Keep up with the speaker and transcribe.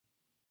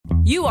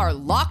You are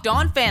Locked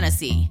On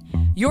Fantasy,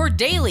 your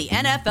daily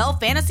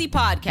NFL fantasy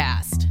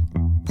podcast.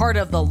 Part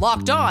of the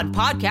Locked On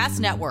Podcast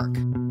Network,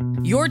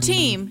 your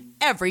team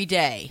every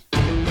day.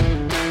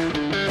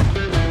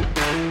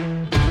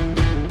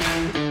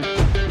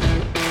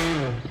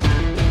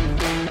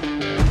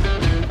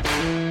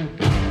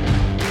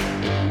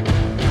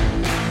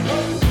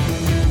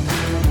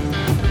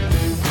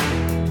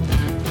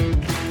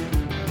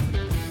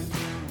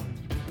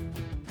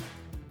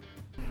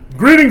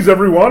 Greetings,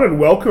 everyone, and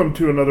welcome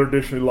to another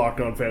edition of the Locked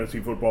On Fantasy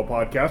Football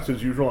Podcast.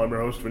 As usual, I'm your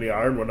host, Vinnie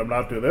Iyer, and when I'm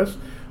not doing this,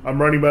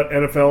 I'm writing about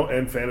NFL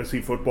and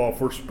fantasy football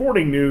for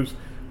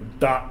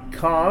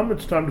SportingNews.com.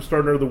 It's time to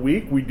start another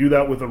week. We do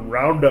that with a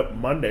Roundup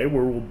Monday,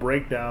 where we'll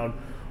break down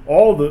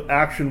all the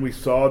action we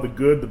saw, the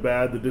good, the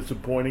bad, the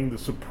disappointing, the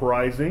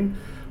surprising,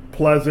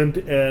 pleasant,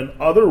 and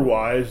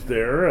otherwise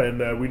there.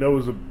 And we know it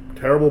was a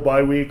terrible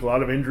bye week, a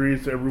lot of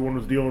injuries everyone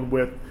was dealing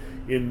with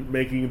in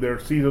making their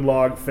season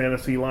log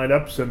fantasy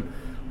lineups, and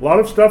a lot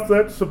of stuff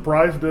that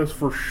surprised us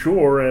for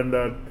sure,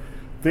 and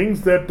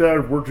things that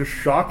were just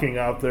shocking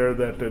out there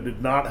that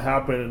did not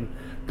happen, and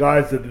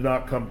guys that did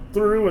not come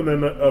through, and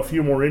then a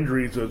few more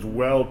injuries as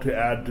well to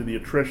add to the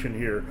attrition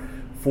here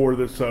for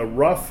this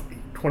rough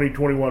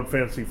 2021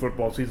 fantasy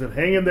football season.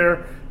 Hang in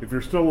there. If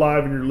you're still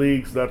alive in your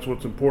leagues, that's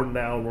what's important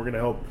now, and we're going to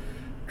help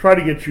try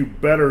to get you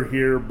better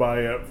here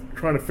by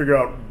trying to figure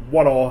out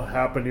what all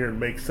happened here and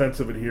make sense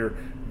of it here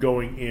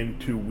going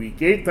into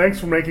Week 8. Thanks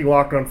for making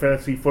Locked On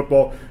Fantasy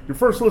Football your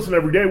first listen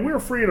every day. We're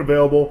free and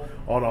available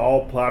on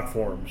all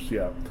platforms.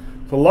 Yeah,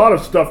 it's a lot of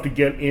stuff to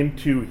get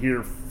into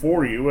here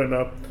for you,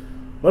 and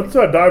let's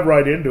dive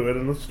right into it.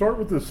 And let's start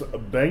with this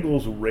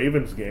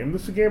Bengals-Ravens game.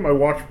 This is a game I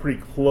watched pretty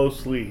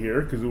closely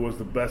here because it was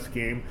the best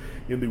game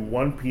in the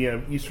 1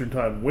 p.m. Eastern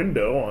Time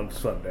window on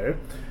Sunday.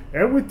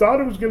 And we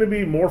thought it was going to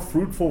be more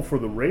fruitful for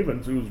the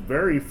Ravens. It was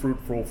very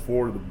fruitful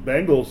for the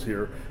Bengals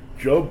here.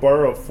 Joe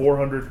Burrow,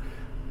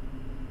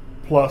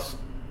 400-plus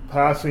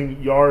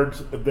passing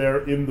yards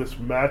there in this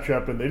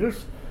matchup, and they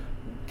just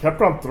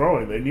kept on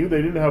throwing. They knew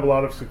they didn't have a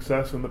lot of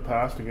success in the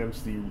past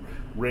against the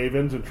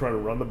Ravens and trying to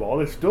run the ball.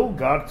 They still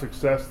got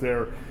success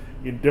there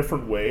in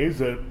different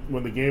ways.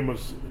 When the game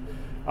was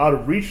out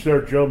of reach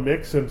there, Joe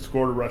Mixon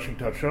scored a rushing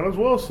touchdown, as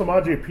well as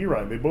Samaje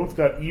Perine. They both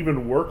got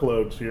even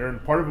workloads here,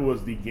 and part of it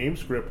was the game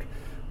script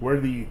where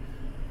the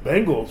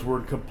Bengals were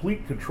in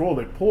complete control.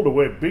 They pulled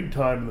away big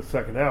time in the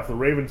second half. The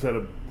Ravens had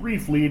a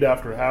brief lead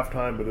after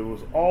halftime, but it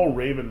was all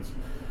Ravens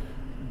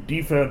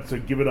defense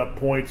had given up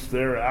points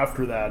there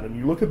after that. And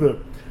you look at the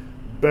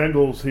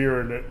Bengals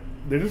here, and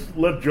they just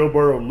let Joe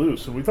Burrow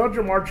loose. And we thought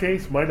Jamar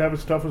Chase might have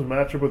his toughest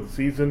matchup of the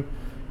season.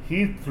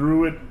 He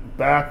threw it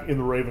back in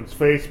the Ravens'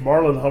 face.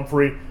 Marlon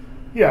Humphrey,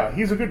 yeah,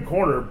 he's a good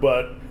corner,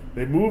 but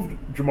they moved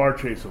Jamar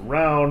Chase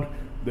around.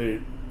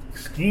 They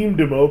schemed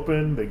him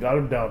open. They got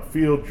him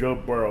downfield. Joe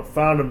Burrow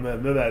found him.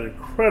 And then that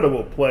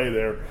incredible play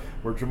there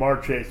where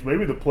Jamar Chase,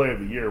 maybe the play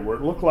of the year, where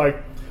it looked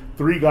like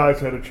three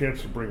guys had a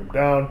chance to bring him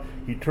down.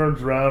 He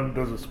turns around,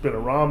 does a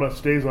spinorama,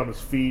 stays on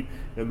his feet,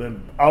 and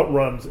then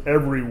outruns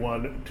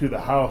everyone to the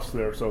house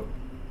there. So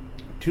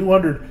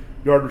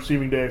 200-yard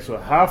receiving day. So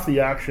half the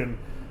action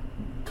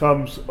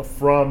comes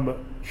from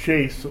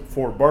Chase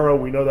for Burrow.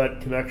 We know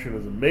that connection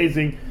is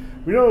amazing.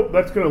 We know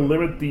that's going to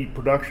limit the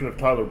production of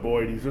Tyler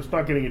Boyd. He's just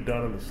not getting it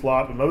done in the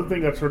slot. Another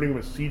thing that's hurting him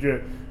is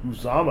CJ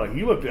Uzomah.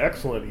 He looked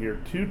excellent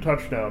here, 2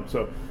 touchdowns.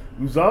 So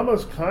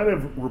Uzomah's kind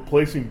of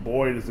replacing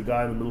Boyd as the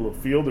guy in the middle of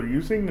the field. They're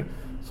using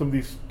some of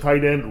these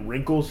tight end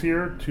wrinkles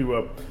here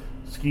to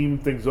scheme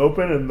things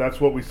open, and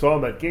that's what we saw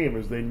in that game,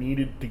 is they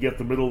needed to get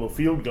the middle of the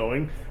field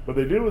going. But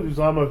they did with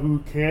Uzomah, who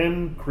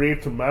can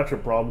create some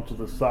matchup problems with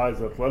his size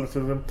and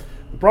athleticism.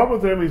 The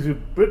problem with him is he's a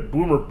bit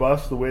boomer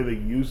bust the way they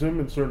use him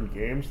in certain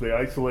games. They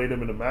isolate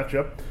him in a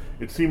matchup.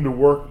 It seemed to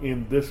work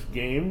in this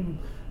game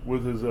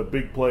with his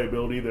big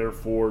playability there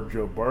for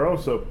Joe Burrow.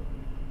 So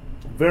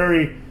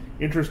very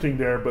interesting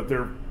there, but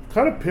they're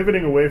kind of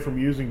pivoting away from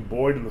using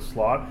Boyd in the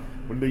slot.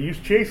 When they use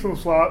Chase in the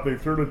slot, they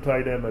throw to the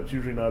tight end. That's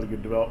usually not a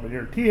good development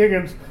here. T.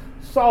 Higgins,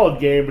 solid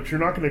game, but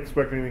you're not going to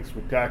expect anything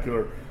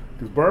spectacular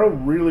because Burrow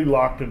really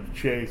locked into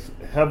Chase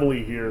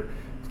heavily here.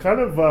 It's kind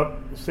of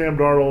Sam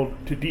Darnold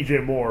to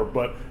DJ Moore,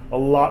 but a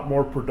lot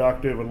more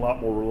productive and a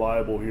lot more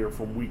reliable here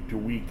from week to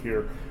week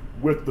here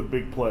with the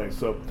big play.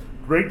 So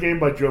great game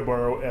by Joe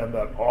Burrow and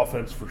that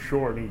offense for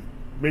sure. And he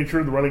made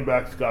sure the running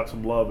backs got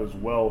some love as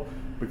well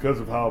because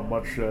of how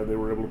much they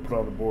were able to put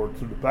on the board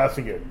through the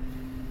passing game.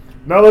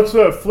 Now let's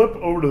flip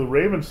over to the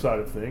Ravens side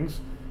of things.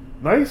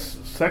 Nice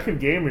second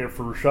game here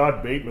for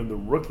Rashad Bateman, the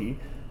rookie.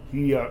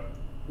 He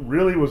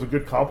really was a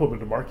good compliment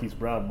to Marquise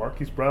Brown.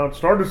 Marquise Brown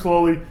started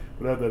slowly,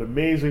 but had that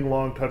amazing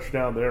long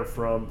touchdown there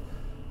from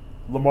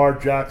Lamar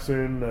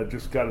Jackson.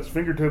 Just got his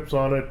fingertips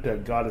on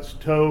it, got his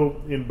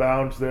toe in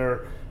bounds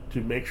there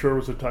to make sure it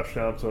was a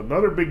touchdown. So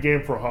another big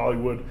game for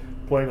Hollywood,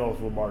 playing off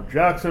Lamar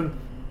Jackson.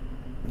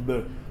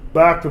 The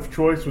back of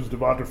choice was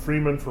Devonta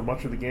Freeman for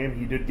much of the game.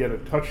 He did get a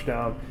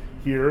touchdown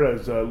here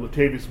as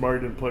Latavius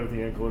Murray didn't play with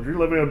the ankle injury.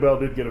 Le'Veon Bell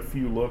did get a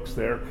few looks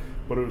there,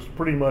 but it was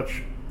pretty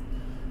much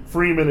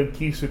Freeman in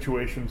key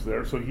situations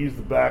there, so he's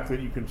the back that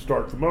you can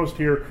start the most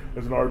here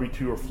as an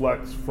RB2 or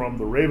flex from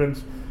the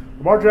Ravens.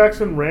 Lamar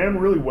Jackson ran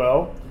really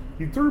well.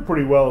 He threw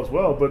pretty well as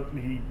well, but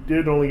he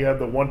did only have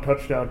the one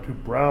touchdown to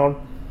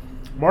Brown.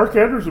 Mark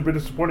Andrews a bit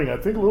disappointing. I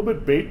think a little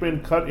bit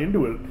Bateman cut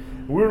into it.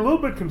 We were a little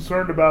bit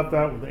concerned about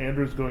that with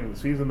Andrews going into the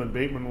season. Then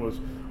Bateman was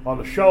on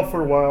the shelf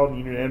for a while, and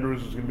you knew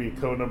Andrews was going to be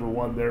code number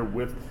one there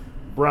with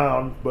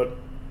Brown. But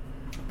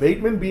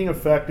Bateman being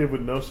effective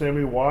with no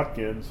Sammy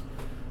Watkins,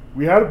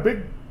 we had a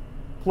big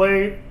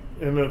play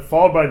and then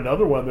followed by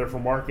another one there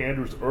from Mark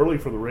Andrews early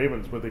for the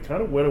Ravens, but they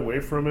kind of went away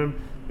from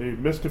him. They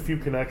missed a few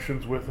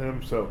connections with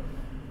him. So,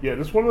 yeah,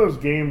 just one of those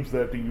games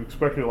that you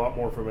expected a lot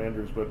more from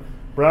Andrews. But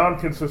Brown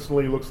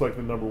consistently looks like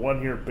the number one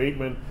here.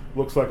 Bateman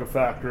looks like a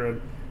factor.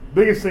 And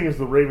biggest thing is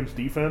the Ravens'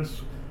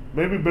 defense.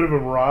 Maybe a bit of a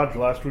mirage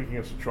last week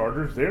against the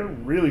Chargers. They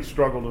really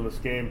struggled in this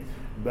game.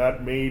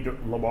 That made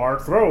Lamar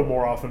throw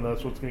more often.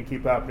 That's what's going to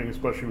keep happening,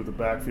 especially with the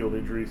backfield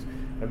injuries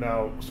and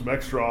now some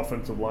extra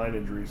offensive line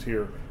injuries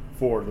here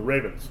for the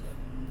Ravens.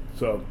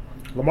 So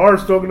Lamar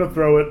is still going to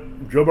throw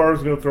it. Joe Burrow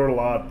is going to throw it a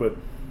lot. But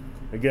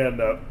again,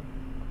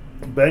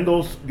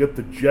 Bengals get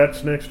the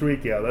Jets next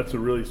week. Yeah, that's a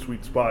really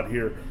sweet spot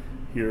here.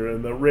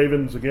 And the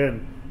Ravens,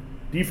 again,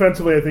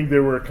 defensively, I think they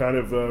were kind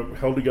of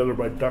held together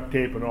by duct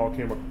tape and all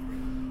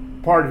came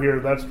apart here.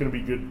 That's going to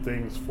be good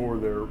things for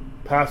their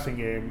passing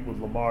game with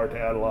Lamar to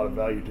add a lot of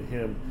value to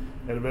him.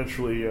 And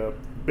eventually,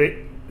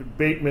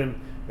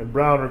 Bateman and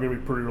Brown are going to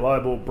be pretty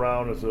reliable.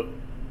 Brown is a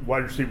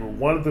wide receiver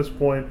 1 at this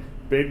point.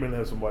 Bateman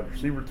has some wide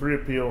receiver 3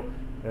 appeal.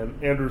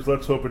 And Andrews,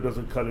 let's hope it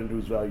doesn't cut into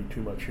his value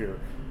too much here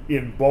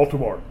in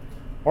Baltimore.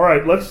 All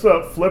right, let's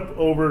flip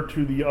over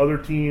to the other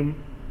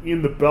team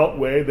in the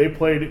Beltway. They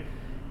played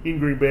in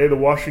Green Bay, the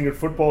Washington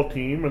football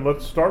team, and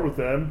let's start with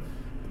them.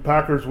 The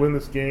Packers win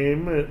this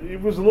game.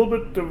 It was a little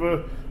bit of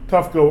a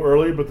tough go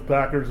early, but the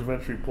Packers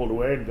eventually pulled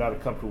away and got a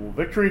comfortable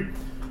victory.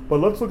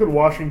 But let's look at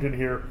Washington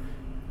here.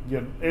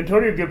 Again,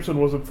 Antonio Gibson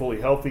wasn't fully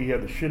healthy. He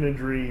had the shin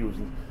injury. He was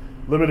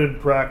limited in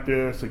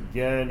practice.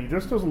 Again, he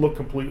just doesn't look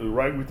completely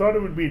right. We thought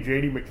it would be a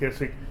J.D.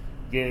 McKissick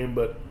game,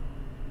 but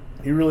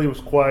he really was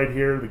quiet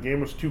here. The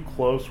game was too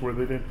close where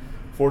they didn't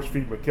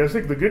force-feed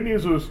McKissick. The good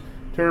news was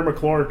Terry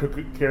McLaurin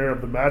took care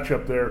of the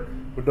matchup there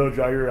with no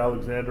Jair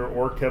Alexander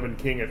or Kevin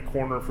King at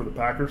corner for the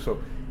Packers,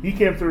 so he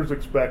came through as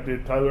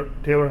expected. Taylor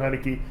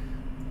Heinicke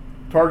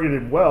targeted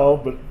him well,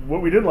 but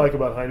what we didn't like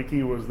about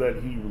Heinicke was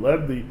that he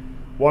led the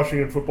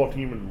Washington football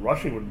team in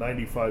rushing with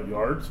 95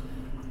 yards.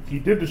 He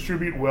did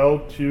distribute well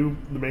to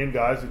the main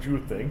guys that you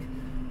would think.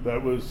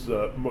 That was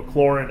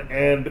McLaurin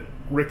and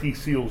Ricky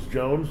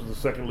Seals-Jones was the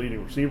second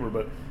leading receiver,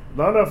 but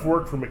not enough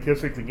work for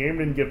McKissick. The game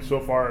didn't get so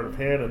far out of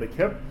hand, and they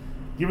kept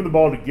giving the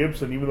ball to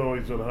Gibson even though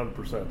he's at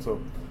 100%.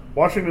 So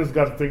Washington's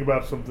got to think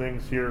about some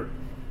things here.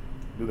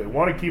 Do they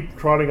want to keep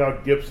trotting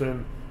out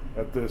Gibson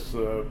at this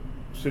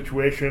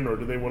situation, or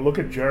do they want to look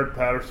at Jared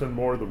Patterson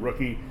more, the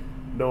rookie,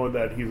 knowing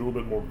that he's a little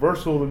bit more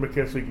versatile than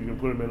McKissick? You can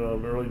put him in on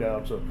an early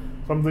down. So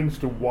some things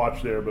to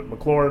watch there. But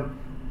McLaurin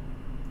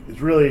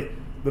is really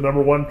the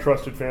number one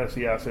trusted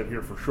fantasy asset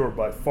here for sure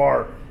by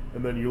far.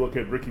 And then you look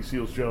at Ricky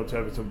Seals-Jones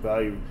having some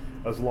value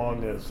as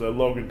long as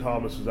Logan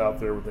Thomas is out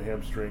there with the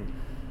hamstring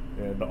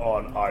and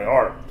on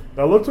IR.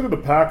 Now let's look at the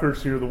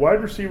Packers here. The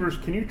wide receivers,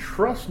 can you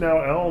trust now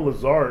Alan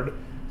Lazard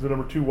as the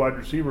number 2 wide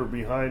receiver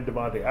behind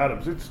Davante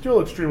Adams? It's still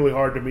extremely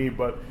hard to me,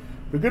 but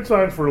the good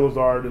signs for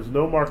Lazard is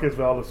no Marquez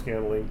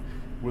Valdes-Scantling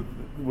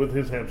with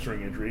his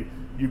hamstring injury.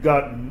 You've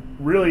got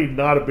really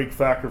not a big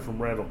factor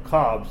from Randall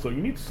Cobb, so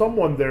you need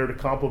someone there to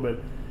complement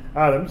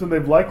Adams, and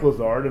they've liked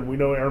Lazard, and we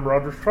know Aaron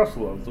Rodgers trusts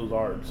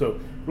Lazard. So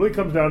it really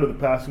comes down to the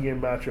passing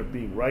game matchup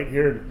being right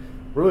here. And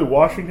really,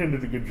 Washington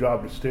did a good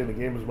job to stay in the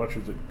game as much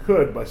as it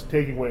could by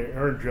taking away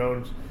Aaron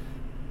Jones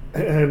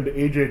and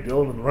A.J.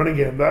 Dillon in the running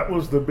game. That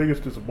was the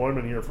biggest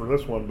disappointment here for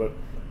this one, but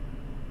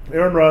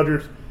Aaron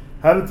Rodgers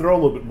had to throw a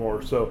little bit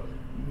more, so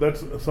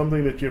that's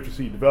something that you have to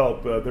see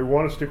develop. They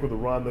want to stick with a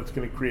run that's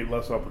going to create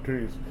less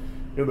opportunities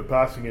in the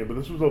passing game, but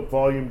this was a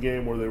volume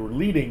game where they were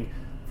leading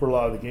for a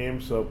lot of the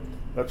game, so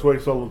that's why you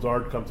saw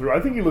Lazard come through. I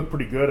think he looked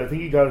pretty good. I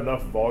think he got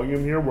enough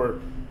volume here where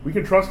we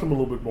can trust him a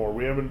little bit more.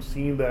 We haven't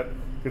seen that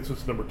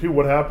consistent number 2.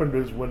 What happened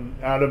is when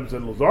Adams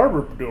and Lazard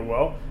were doing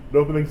well, it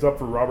opened things up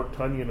for Robert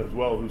Tonyan as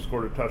well, who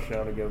scored a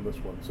touchdown again in this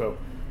one. So,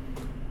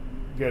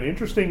 again,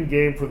 interesting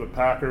game for the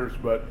Packers,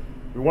 but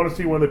we want to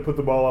see when they put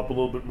the ball up a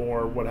little bit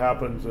more, what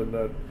happens. And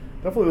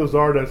definitely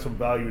Lazard has some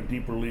value in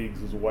deeper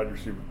leagues as a wide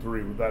receiver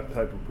 3 with that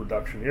type of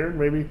production here. And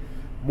maybe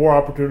more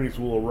opportunities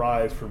will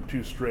arise from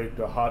 2 straight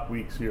hot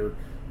weeks here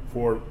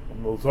for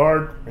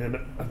Lazard, and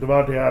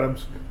Davante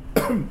Adams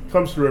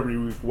comes through every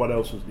week. What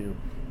else is new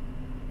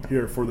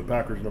here for the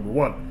Packers, number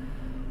 1?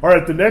 All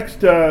right, the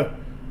next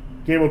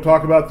game we'll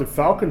talk about, the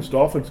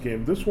Falcons-Dolphins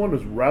game. This one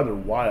is rather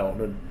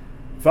wild. And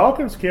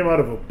Falcons came out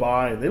of a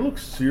bye, and they look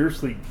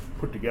seriously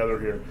put together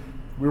here.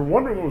 We were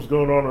wondering what was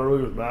going on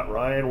early with Matt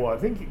Ryan. Well, I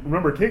think,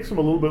 remember, it takes him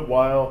a little bit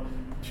while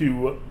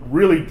to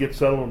really get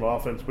settled in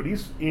offense, but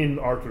he's in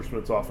Arthur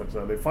Smith's offense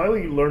now. They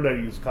finally learned how to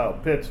use Kyle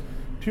Pitts,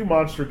 2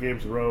 monster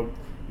games in a row.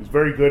 He was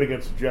very good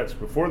against the Jets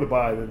before the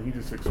bye. Then he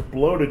just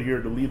exploded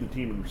here to lead the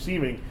team in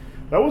receiving.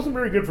 That wasn't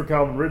very good for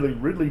Calvin Ridley.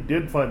 Ridley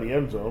did find the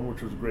end zone,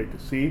 which was great to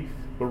see.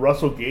 But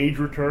Russell Gage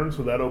returned,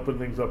 so that opened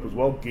things up as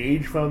well.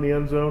 Gage found the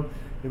end zone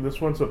in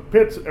this one. So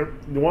Pitts,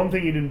 the one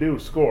thing he didn't do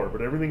was score,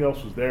 but everything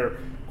else was there.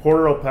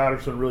 Cordarrelle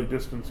Patterson really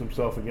distanced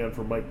himself again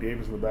from Mike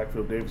Davis in the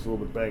backfield. Davis a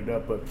little bit banged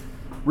up, but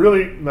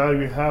really now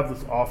you have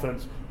this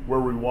offense where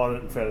we want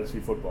it in fantasy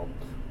football.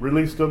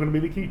 Ridley's still going to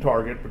be the key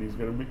target, but he's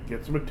going to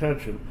get some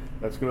attention.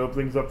 That's going to open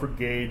things up for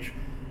Gage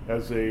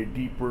as a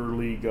deeper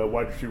league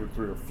wide receiver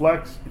 3 or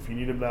flex if you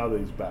need him now that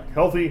he's back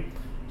healthy.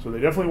 So they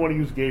definitely want to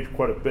use Gage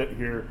quite a bit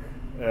here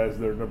as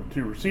their number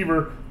 2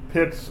 receiver.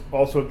 Pitts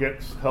also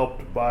gets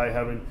helped by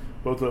having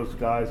both those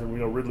guys, and we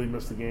know Ridley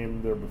missed the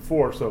game there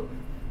before. So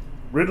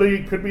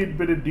Ridley could be a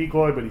bit of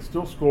decoy, but he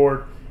still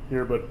scored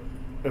here. But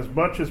as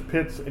much as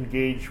Pitts and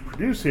Gage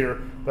produce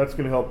here, that's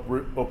going to help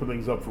open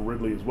things up for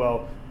Ridley as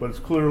well. But it's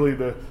clearly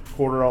the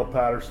Cordarrelle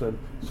Patterson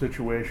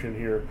situation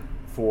here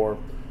for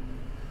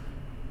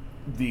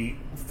the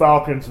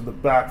Falcons in the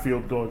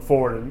backfield going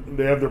forward. And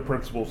they have their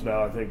principles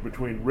now, I think,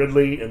 between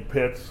Ridley and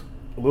Pitts,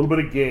 a little bit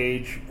of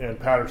Gage and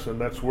Patterson.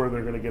 That's where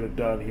they're going to get it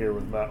done here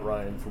with Matt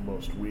Ryan for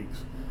most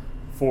weeks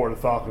for the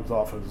Falcons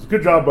offense. It's a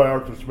good job by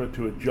Arthur Smith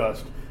to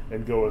adjust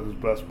and go with his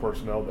best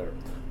personnel there.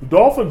 The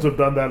Dolphins have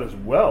done that as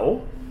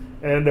well,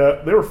 and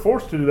they were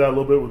forced to do that a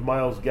little bit with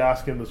Myles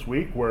Gaskin this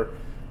week, where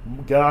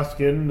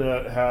Gaskin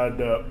had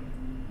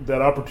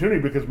that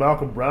opportunity because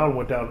Malcolm Brown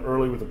went down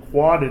early with a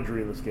quad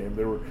injury in this game.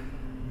 They were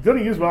going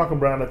to use Malcolm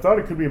Brown. I thought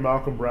it could be a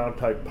Malcolm Brown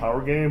type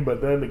power game, but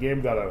then the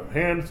game got out of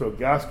hand, so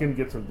Gaskin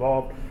gets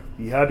involved.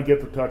 He had to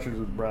get the touches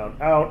with Brown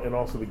out, and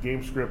also the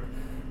game script,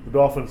 the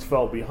Dolphins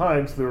fell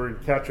behind, so they were in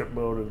catch-up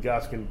mode, and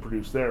Gaskin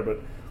produced there. But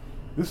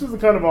this is the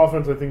kind of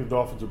offense I think the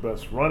Dolphins are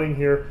best running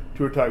here.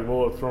 Tua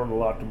Tagovailoa throwing a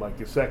lot to Mike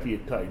Gesicki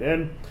at tight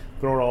end,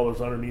 throwing all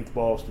those underneath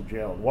balls to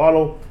Jalen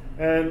Waddle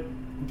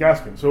and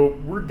Gaskin. So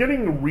we're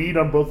getting a read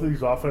on both of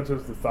these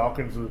offenses, the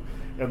Falcons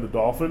and the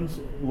Dolphins,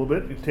 a little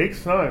bit. It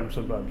takes time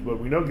sometimes, but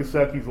we know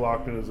Gesicki's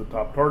locked in as a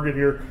top target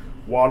here.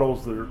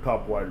 Waddle's their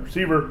top wide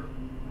receiver.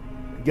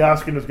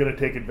 Gaskin is going to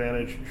take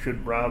advantage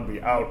should Brown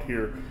be out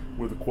here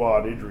with a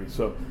quad injury.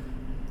 So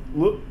a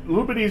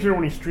little bit easier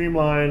when you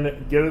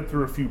streamline, get it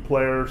through a few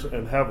players,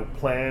 and have a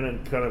plan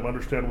and kind of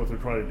understand what they're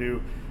trying to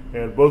do.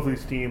 And both of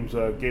these teams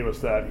gave us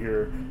that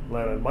here.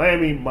 Atlanta and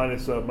Miami,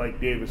 minus Mike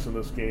Davis in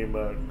this game,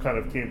 kind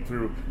of came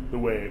through the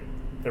way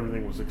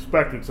everything was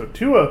expected. So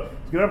Tua is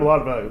going to have a lot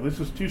of value. This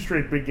is 2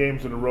 straight big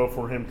games in a row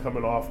for him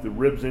coming off the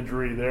ribs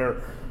injury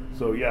there.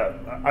 So, yeah,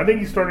 I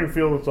think he's starting to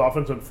feel this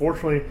offense.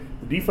 Unfortunately,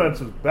 the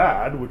defense is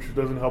bad, which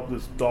doesn't help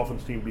this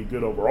Dolphins team be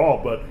good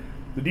overall. But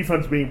the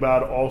defense being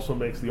bad also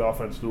makes the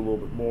offense do a little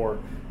bit more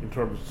in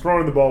terms of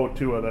throwing the ball with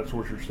Tua, and that's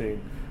what you're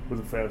seeing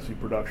with the fantasy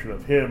production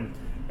of him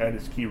and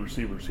his key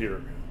receivers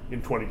here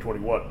in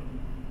 2021.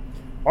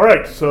 All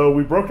right, so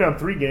we broke down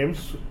 3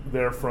 games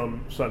there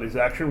from Sunday's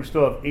action. We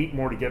still have 8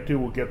 more to get to.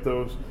 We'll get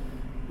those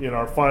in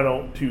our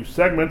final 2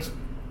 segments.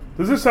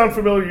 Does this sound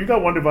familiar? You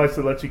got one device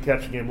that lets you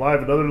catch a game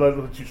live, another that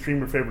lets you stream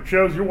your favorite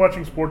shows. You're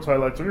watching sports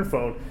highlights on your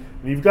phone,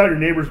 and you've got your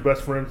neighbor's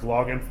best friends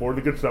log in for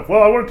the good stuff.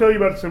 Well, I want to tell you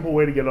about a simple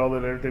way to get all that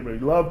entertainment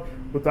you love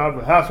without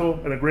the hassle,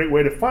 and a great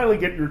way to finally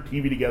get your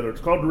TV together.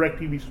 It's called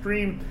DirecTV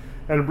Stream,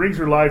 and it brings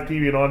your live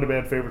TV and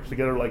on-demand favorites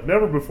together like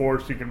never before,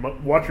 so you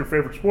can watch your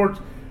favorite sports,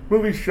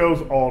 movies,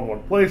 shows all in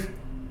one place.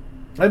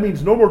 That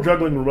means no more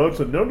juggling remotes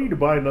and no need to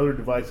buy another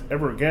device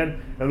ever again.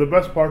 And the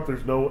best part,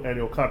 there's no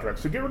annual contract.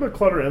 So get rid of the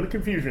clutter and the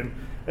confusion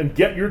and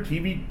get your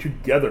TV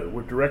together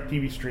with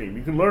DirecTV Stream.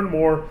 You can learn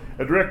more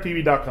at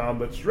directtv.com.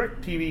 That's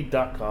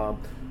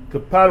directtv.com.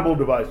 Compatible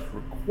device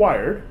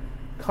required.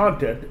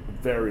 Content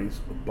varies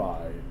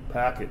by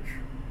package.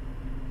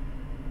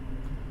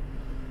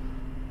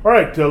 All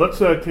right, let's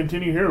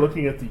continue here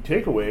looking at the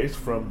takeaways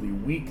from the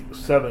Week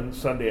 7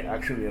 Sunday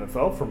action in the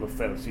NFL from a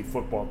fantasy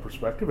football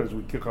perspective as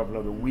we kick off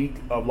another week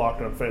of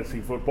Locked On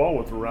Fantasy Football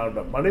with a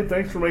Roundup Monday.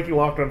 Thanks for making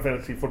Locked On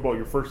Fantasy Football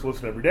your first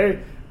listen every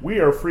day. We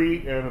are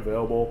free and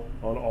available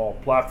on all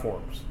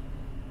platforms.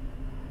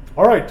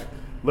 All right,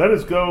 let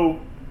us go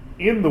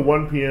in the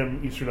 1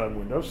 p.m. Eastern Time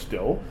window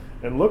still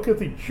and look at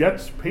the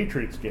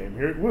Jets-Patriots game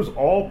here. It was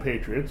all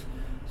Patriots.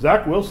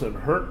 Zach Wilson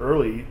hurt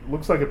early.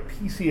 Looks like a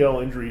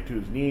PCL injury to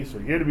his knee, so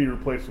he had to be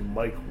replaced with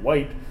Mike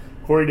White.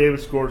 Corey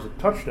Davis scores a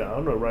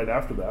touchdown right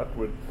after that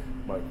with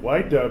Mike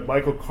White.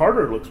 Michael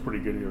Carter looks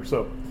pretty good here.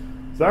 So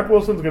Zach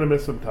Wilson's going to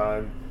miss some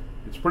time.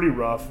 It's pretty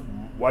rough.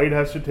 White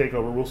has to take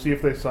over. We'll see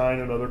if they sign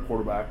another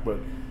quarterback, but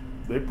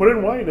they put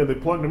in White and they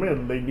plugged him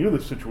in. They knew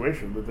the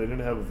situation, that they didn't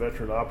have a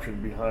veteran option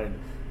behind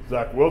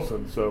Zach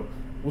Wilson. So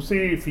we'll see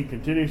if he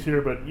continues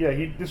here. But, yeah,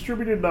 he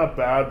distributed not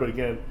bad, but,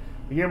 again,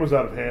 the game was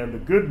out of hand. The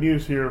good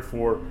news here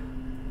for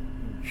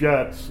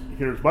Jets,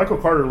 here's Michael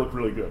Carter looked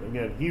really good.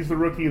 Again, he's the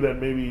rookie that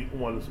maybe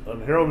was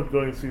unheralded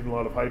going to see a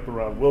lot of hype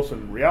around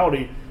Wilson in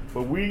reality,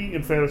 but we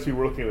in fantasy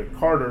were looking at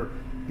Carter.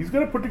 He's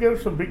going to put together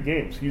some big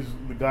games. He's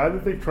the guy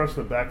that they trust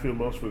in the backfield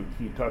most for the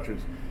key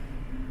touches.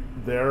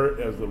 there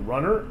as the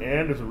runner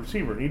and as a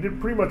receiver. And he did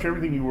pretty much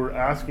everything you were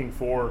asking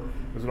for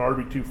as an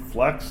RB2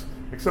 flex,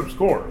 except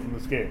score in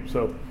this game.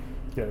 So,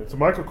 yeah, it's a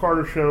Michael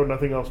Carter show.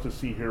 Nothing else to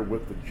see here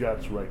with the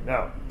Jets right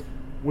now.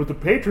 With the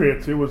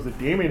Patriots, it was the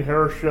Damian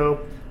Harris show,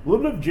 a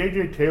little bit of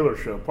J.J. Taylor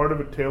show. Part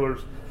of it,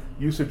 Taylor's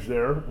usage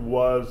there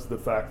was the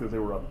fact that they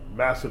were up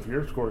massive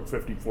here, scoring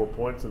 54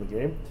 points in the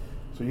game.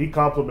 So he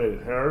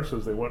complimented Harris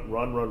as they went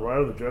run,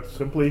 and the Jets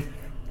simply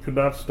could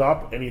not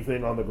stop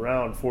anything on the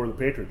ground for the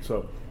Patriots.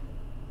 So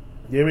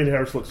Damian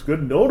Harris looks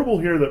good. Notable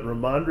here that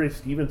Ramondre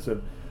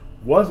Stevenson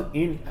was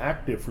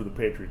inactive for the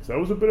Patriots. That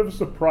was a bit of a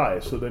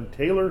surprise. So then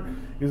Taylor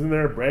is in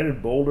there. Brandon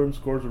Bolden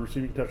scores a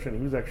receiving touchdown.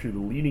 He was actually the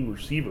leading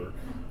receiver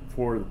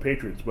for the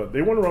Patriots. But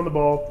they want to run the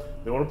ball.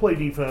 They want to play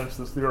defense.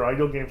 This is their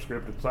ideal game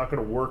script. It's not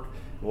going to work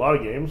in a lot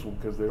of games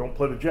because they don't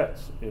play the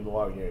Jets in a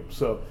lot of games.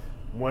 So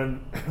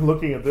when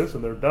looking at this,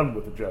 and they're done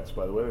with the Jets,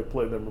 by the way. They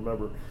played them,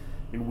 remember,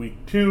 in week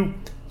 2.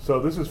 So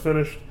this is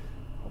finished.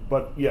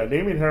 But, yeah,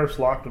 Damian Harris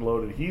locked and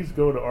loaded. He's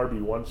going to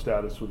RB1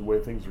 status with the way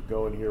things are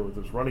going here with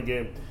this running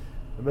game.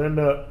 And then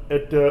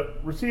at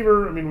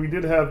receiver, I mean, we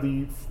did have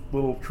the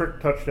little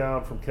trick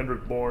touchdown from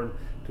Kendrick Bourne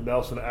to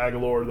Nelson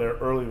Aguilar there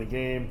early in the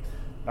game.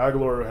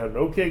 Aguilar had an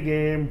okay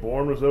game.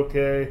 Bourne was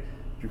okay.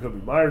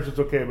 Jacoby Myers is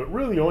okay. But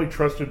really the only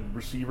trusted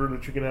receiver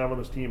that you can have on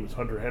this team is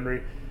Hunter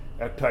Henry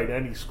at tight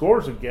end. He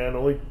scores again,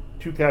 only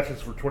 2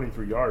 catches for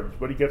 23 yards.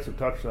 But he gets a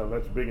touchdown.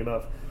 That's big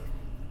enough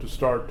to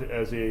start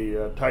as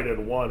a tight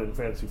end 1 in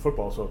fantasy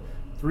football. So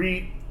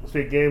 3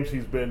 state games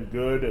he's been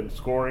good and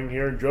scoring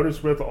here. And Jonnu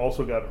Smith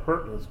also got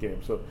hurt in this game.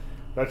 So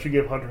that should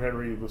give Hunter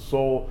Henry the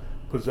sole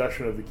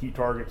possession of the key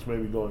targets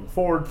maybe going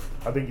forward.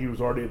 I think he was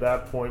already at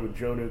that point with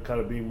Jonnu kind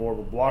of being more of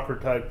a blocker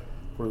type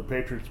for the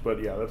Patriots.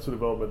 But yeah, that's the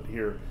development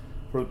here.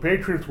 For the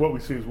Patriots, what we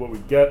see is what we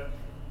get.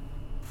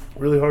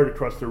 Really hard to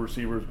trust their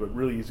receivers, but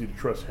really easy to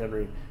trust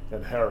Henry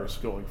and Harris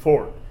going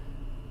forward.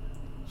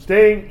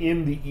 Staying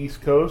in the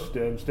East Coast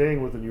and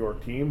staying with the New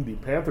York team, the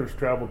Panthers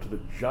traveled to the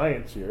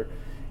Giants here.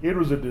 It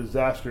was a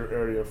disaster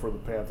area for the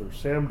Panthers.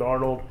 Sam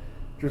Darnold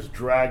just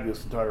dragged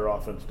this entire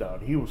offense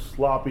down. He was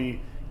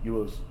sloppy. He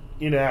was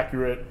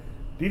inaccurate.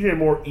 DJ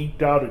Moore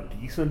eked out a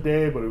decent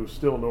day, but it was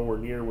still nowhere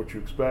near what you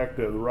expect.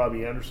 The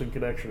Robbie Anderson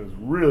connection has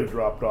really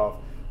dropped off.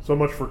 So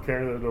much for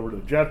carrying it over to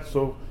the Jets.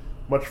 So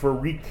much for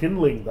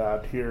rekindling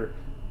that here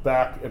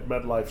back at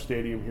MetLife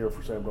Stadium here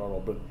for Sam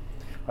Darnold. But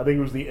I think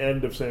it was the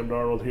end of Sam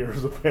Darnold here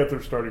as the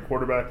Panthers starting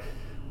quarterback.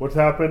 What's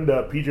happened?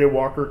 P.J.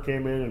 Walker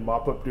came in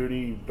mop-up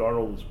duty.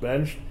 Darnold was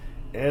benched.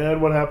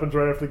 And what happens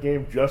right after the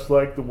game? Just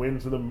like the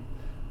winds of the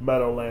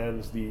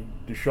Meadowlands, the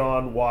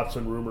Deshaun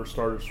Watson rumors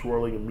started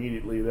swirling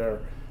immediately there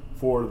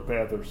for the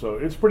Panthers. So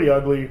it's pretty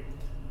ugly.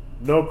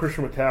 No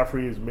Christian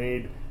McCaffrey has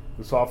made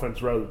this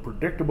offense rather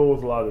predictable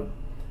with a lot of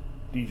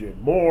DJ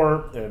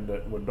Moore. And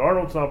when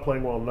Darnold's not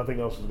playing well, nothing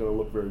else is going to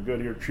look very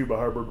good here. Chuba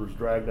Hubbard was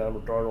dragged down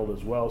with Darnold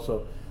as well.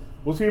 So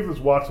we'll see if this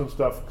Watson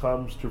stuff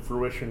comes to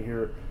fruition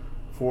here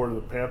for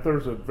the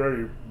Panthers. At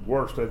very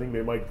worst, I think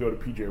they might go to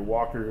P.J.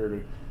 Walker here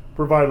to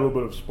provide a little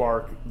bit of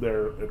spark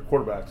there at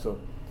quarterback. So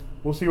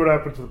we'll see what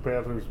happens to the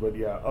Panthers. But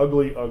yeah,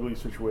 ugly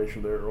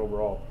situation there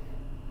overall.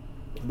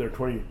 Their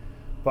 25-3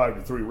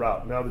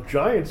 route. Now the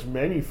Giants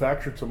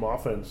manufactured some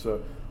offense.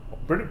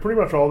 Pretty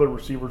much all their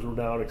receivers were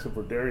down except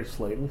for Darius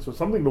Slayton. So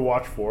something to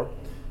watch for.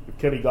 If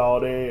Kenny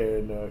Golladay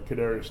and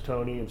Kadarius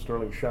Toney and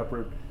Sterling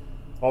Shepard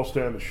all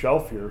stay on the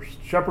shelf here.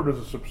 Shepard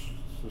is a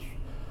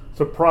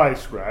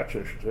surprise scratch,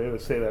 I should say. They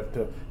say that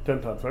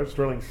 10 times. Right?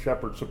 Sterling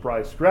Shepard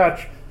surprise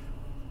scratch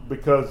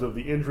because of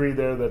the injury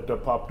there that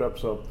popped up.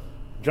 So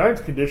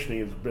Giants' conditioning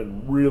has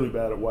been really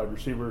bad at wide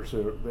receiver.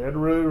 So they had to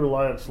really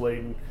rely on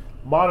Slayton.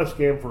 Modest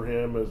game for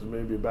him as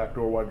maybe a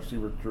backdoor wide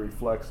receiver to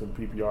reflex in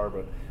PPR,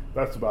 but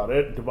that's about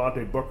it.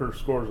 Devontae Booker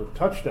scores a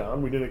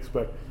touchdown. We didn't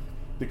expect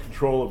the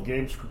control of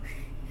game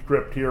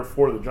script here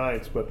for the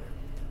Giants, but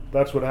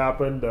that's what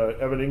happened.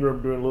 Evan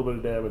Ingram doing a little bit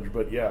of damage,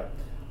 but yeah,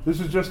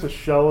 this is just a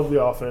shell of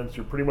the offense.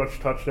 You're pretty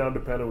much touchdown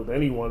dependent with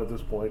anyone at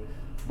this point.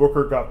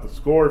 Booker got the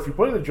score. If you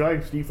play the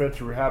Giants defense,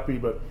 you were happy,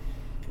 but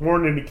more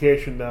an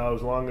indication now,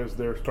 as long as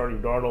they're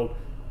starting Darnold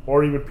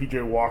or even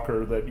P.J.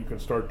 Walker, that you can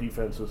start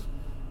defenses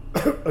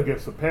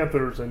against the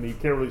Panthers, and you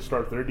can't really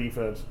start their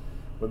defense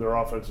when their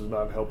offense is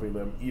not helping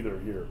them either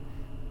here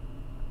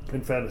in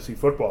fantasy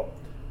football.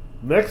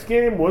 Next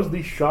game was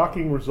the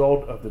shocking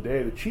result of the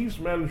day. The Chiefs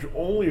managed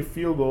only a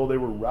field goal. They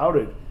were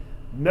routed.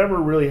 Never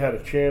really had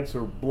a chance. They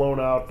were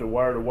blown out to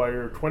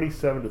wire.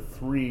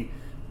 27-3.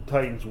 The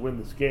Titans win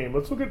this game.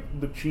 Let's look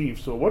at the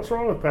Chiefs. So what's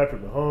wrong with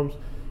Patrick Mahomes?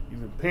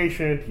 He's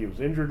impatient. He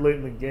was injured late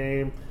in the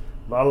game.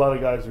 Not a lot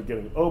of guys are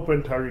getting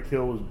open. Tyreek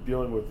Hill was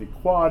dealing with the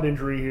quad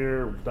injury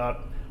here. Was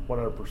not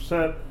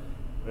 100%.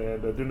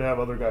 And didn't have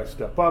other guys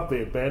step up.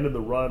 They abandoned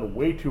the run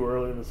way too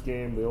early in this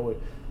game. They only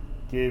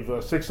gave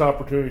 6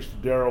 opportunities to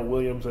Darrell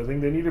Williams. I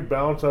think they need to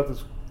balance out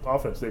this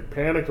offense. They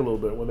panic a little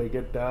bit when they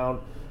get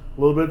down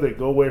a little bit. They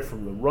go away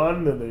from the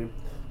run, and they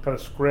kind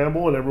of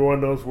scramble, and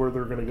everyone knows where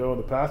they're going to go in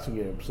the passing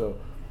game. So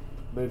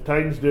the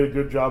Titans did a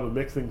good job of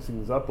mixing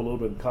things up a little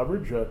bit in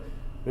coverage.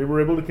 They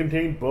were able to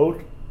contain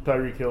both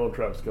Tyreek Hill and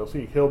Travis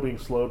Kelce. Hill being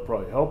slowed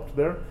probably helped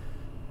there.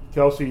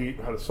 Kelce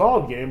had a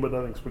solid game, but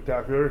nothing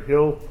spectacular.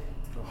 Hill,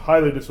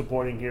 highly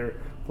disappointing here,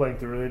 playing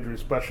through an injury,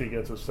 especially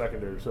against his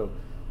secondary. So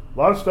a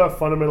lot of stuff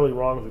fundamentally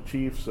wrong with the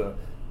Chiefs. You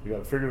got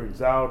to figure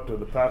things out.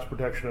 The pass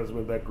protection hasn't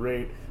been that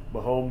great.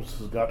 Mahomes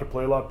has got to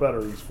play a lot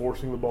better. He's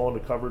forcing the ball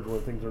into coverage when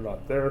things are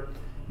not there.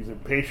 He's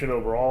impatient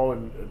overall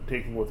and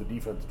taking what the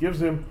defense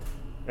gives him.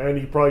 And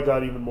he probably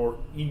got even more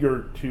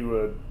eager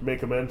to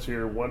make amends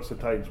here once the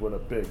Titans went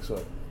up big.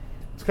 So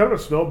it's kind of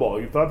a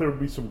snowball. You thought there would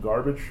be some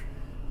garbage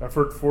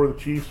effort for the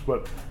Chiefs,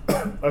 but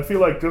I feel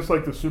like just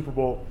like the Super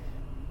Bowl,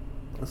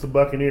 it's the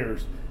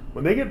Buccaneers.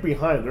 When they get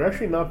behind, they're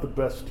actually not the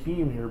best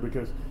team here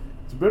because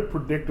it's a bit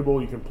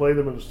predictable. You can play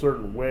them in a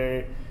certain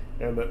way,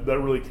 and that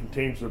really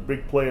contains their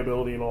big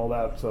playability and all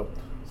that. So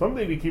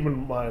something to keep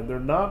in mind, they're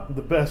not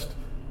the best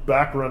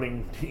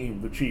back-running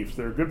team, the Chiefs.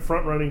 They're a good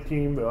front-running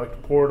team. They like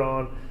to pour it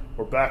on,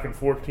 or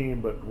back-and-forth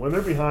team, but when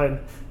they're behind,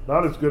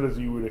 not as good as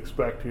you would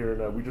expect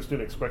here. And we just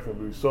didn't expect them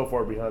to be so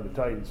far behind the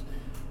Titans.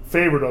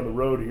 Favored on the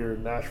road here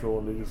in Nashville,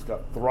 and they just got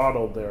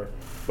throttled there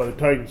by the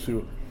Titans,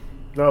 who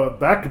now have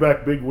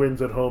back-to-back big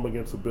wins at home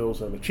against the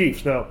Bills and the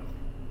Chiefs. Now,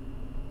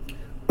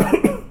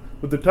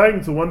 with the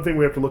Titans, the one thing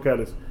we have to look at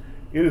is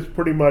it is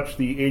pretty much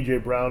the A.J.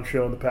 Brown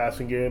show in the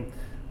passing game.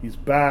 He's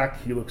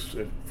back. He looks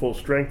at full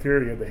strength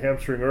here. He had the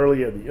hamstring early.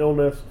 He had the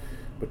illness.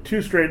 But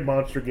 2 straight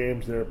monster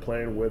games there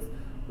playing with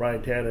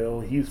Ryan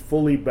Tannehill. He's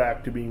fully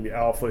back to being the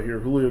alpha here.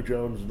 Julio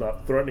Jones is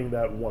not threatening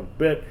that one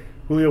bit.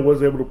 Julio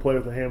was able to play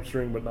with the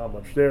hamstring, but not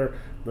much there.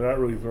 They're not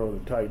really throwing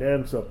the tight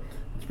end. So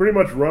it's pretty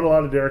much run a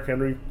lot of Derrick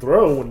Henry,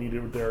 throw when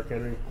needed with Derrick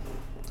Henry,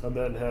 and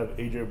then have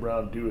A.J.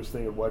 Brown do his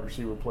thing at wide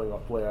receiver, playing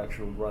off play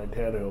action with Ryan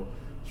Tannehill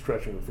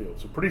stretching the field.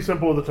 So pretty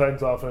simple with the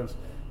Titans offense.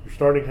 You're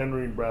starting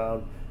Henry and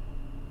Brown,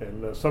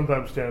 and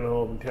sometimes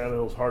Tannehill. And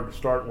Tannehill's hard to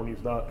start when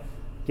he's not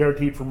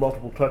guaranteed for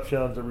multiple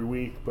touchdowns every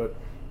week, but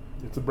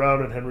it's a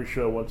Brown and Henry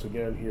show once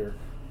again here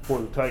for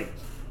the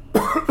Titans.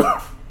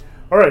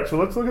 All right, so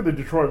let's look at the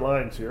Detroit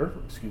Lions here.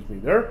 Excuse me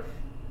there.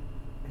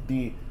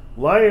 The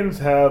Lions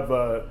have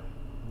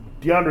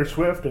DeAndre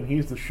Swift, and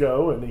he's the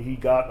show, and he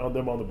got on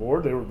them on the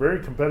board. They were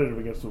very competitive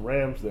against the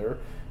Rams there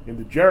in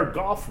the Jared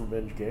Goff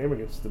revenge game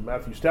against the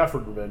Matthew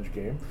Stafford revenge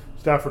game.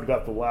 Stafford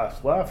got the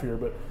last laugh here,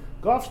 but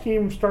Goff's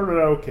team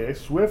started out okay.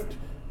 Swift,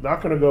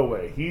 not going to go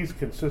away. He's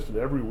consistent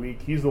every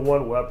week. He's the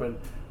one weapon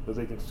that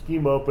they can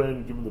scheme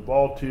open, give him the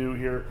ball to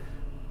here.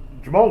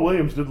 Jamal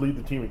Williams did lead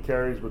the team in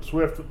carries, but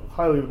Swift,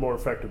 highly the more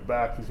effective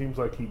back. He seems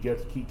like he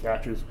gets key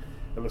catches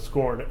and a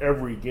score in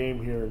every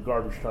game here in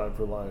garbage time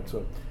for the Lions.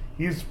 So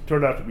he's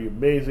turned out to be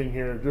amazing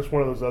here. Just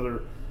one of those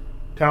other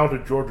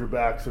talented Georgia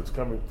backs that's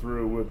coming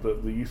through with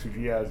the usage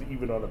he has,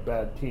 even on a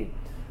bad team.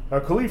 Now,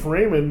 Khalif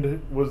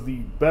Raymond was the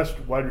best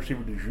wide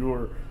receiver du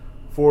jour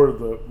for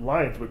the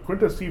Lions, but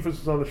Quintez Cephas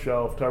is on the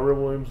shelf,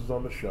 Tyrell Williams is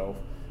on the shelf,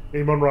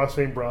 Amon-Ra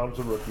St. Brown's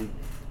a rookie.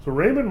 So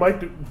Raymond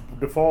might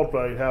default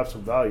by have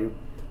some value.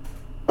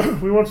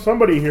 We want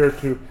somebody here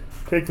to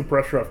take the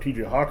pressure off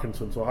T.J.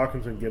 Hawkinson, so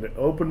Hawkinson get it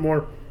open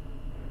more.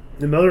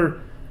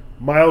 Another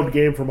mild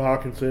game from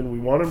Hawkinson. We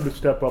want him to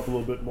step up a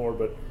little bit more,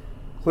 but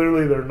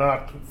clearly they're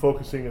not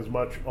focusing as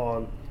much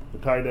on the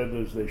tight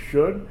end as they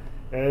should.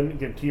 And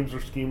again, teams are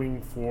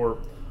scheming for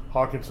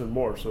Hawkinson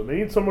more. So they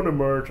need someone to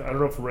emerge. I don't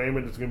know if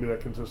Raymond is going to be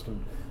that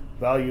consistent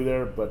value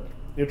there, but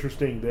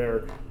interesting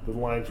there. The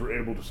Lions were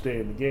able to stay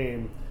in the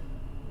game.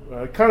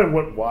 Kind of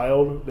went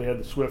wild. They had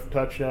the Swift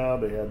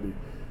touchdown. They had the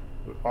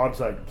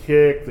onside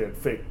kick. They had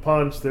fake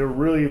punts. They were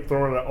really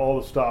throwing out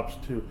all the stops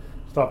to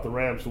stop the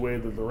Rams the way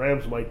that the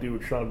Rams might do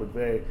with Sean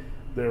McVay.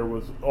 There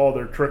was all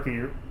their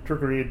trickery.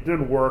 It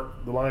didn't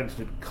work. The Lions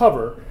did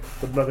cover,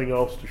 but nothing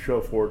else to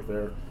show for it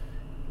there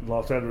in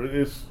Los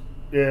Angeles.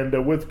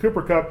 And with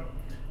Cooper Kupp,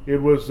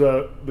 it was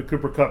the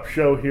Cooper Kupp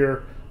show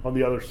here. On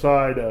the other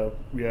side,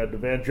 we had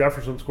Van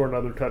Jefferson score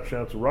another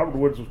touchdown. So Robert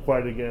Woods was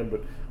quiet again,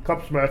 but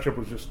Kupp's matchup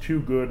was just too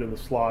good in the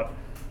slot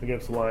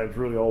against the Lions,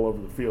 really all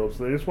over the field.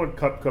 So they just went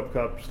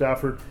Kupp.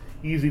 Stafford,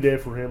 easy day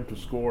for him to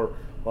score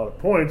a lot of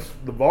points.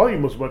 The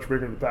volume was much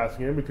bigger in the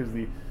passing game because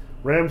the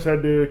Rams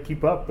had to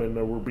keep up and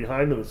were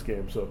behind in this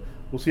game. So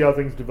we'll see how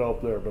things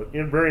develop there. But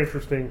very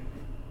interesting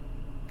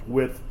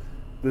with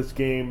this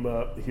game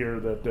here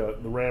that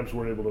the Rams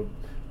weren't able to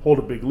hold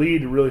a big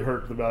lead. It really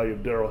hurt the value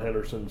of Darrell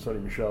Henderson and Sonny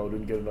Michel, who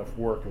didn't get enough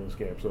work in this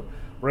game. So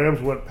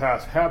Rams went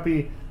pass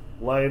happy.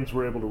 Lions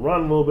were able to run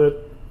a little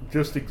bit.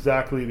 Just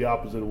exactly the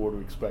opposite of what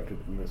we expected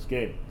in this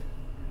game.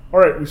 All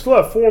right, we still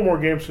have 4 more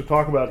games to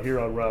talk about here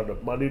on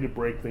Roundup Monday to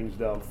break things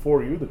down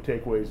for you, the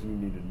takeaways you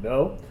need to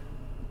know.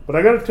 But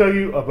I got to tell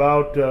you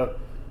about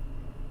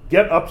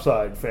Get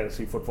Upside,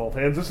 fantasy football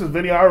fans. This is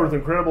Vinnie Iyer with an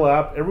incredible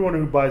app everyone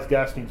who buys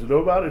gas needs to know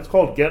about. It's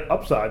called Get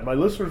Upside. My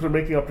listeners are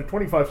making up to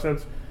 25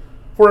 cents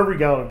for every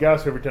gallon of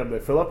gas every time they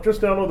fill up.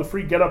 Just download the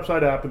free Get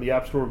Upside app in the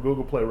App Store or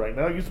Google Play right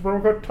now. Use the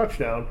promo code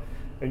TOUCHDOWN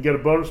and get a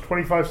bonus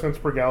 25 cents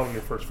per gallon in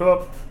your first fill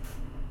up.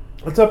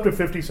 It's up to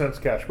 50 cents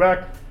cash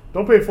back.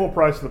 Don't pay full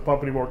price at the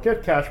pump anymore.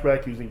 Get cash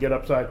back using Get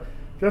Upside.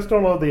 Just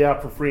download the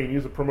app for free and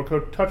use the promo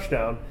code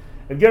TOUCHDOWN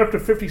and get up to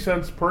 50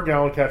 cents per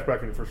gallon cash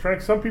back in your first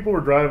tank. Some people who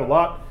drive a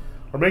lot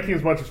are making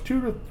as much as $200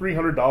 to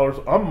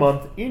 $300 a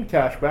month in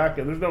cash back,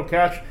 and there's no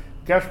cash.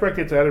 Cash back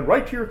gets added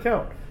right to your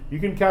account. You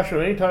can cash out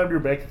any time to your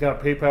bank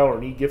account, PayPal, or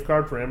an e-gift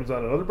card for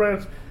Amazon and other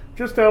brands.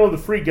 Just download the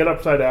free Get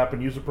Upside app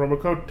and use the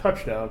promo code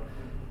TOUCHDOWN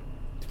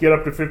to get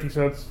up to 50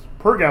 cents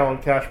per gallon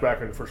cash back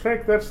in your first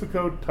tank. That's the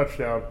code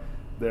TOUCHDOWN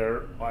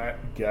there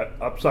at Get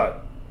Upside.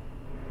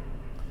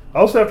 I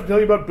also have to tell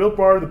you about Built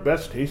Bar, the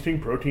best tasting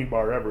protein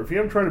bar ever. If you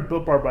haven't tried a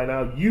Built Bar by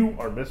now, you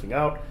are missing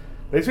out.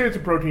 They say it's a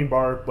protein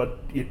bar, but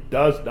it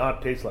does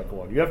not taste like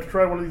one. You have to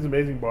try one of these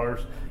amazing bars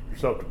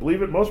yourself to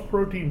believe it. Most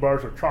protein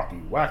bars are chalky,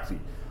 waxy,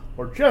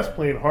 or just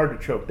plain hard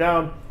to choke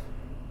down.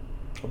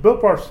 A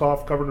Built Bar is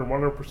soft, covered in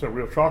 100%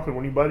 real chocolate.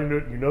 When you bite into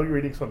it, you know you're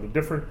eating something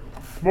different.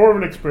 It's more of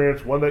an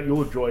experience, one that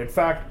you'll enjoy. In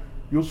fact,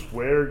 you'll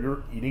swear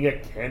you're eating a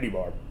candy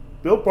bar.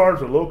 Built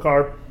Bars are low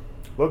carb,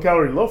 low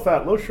calorie, low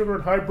fat, low sugar,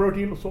 and high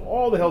protein, so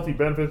all the healthy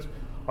benefits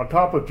on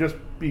top of just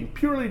being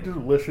purely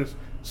delicious.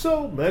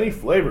 So many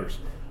flavors.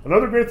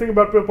 Another great thing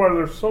about Built Bar,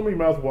 there's so many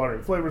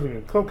mouth-watering flavors,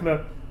 including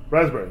coconut,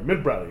 raspberry,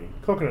 mint brownie,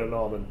 coconut and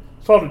almond,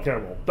 salted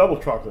caramel, double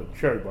chocolate,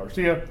 cherry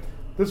barcia.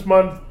 This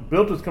month,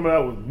 Built is coming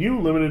out with new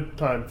limited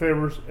time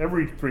favors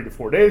every 3 to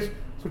 4 days,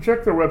 so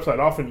check their website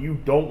often. You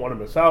don't want to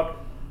miss out.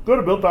 Go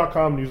to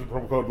Built.com and use the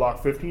promo code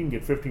LOCK15,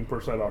 get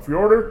 15% off your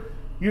order.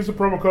 Use the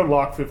promo code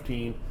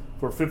LOCK15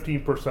 for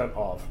 15%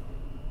 off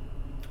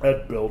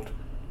at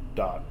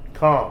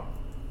Built.com.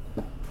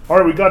 All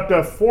right, we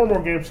got 4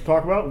 more games to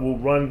talk about. We'll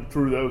run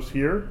through those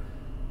here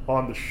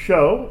on the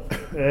show,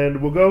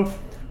 and we'll go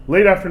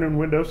late afternoon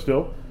window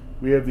still.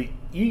 We have the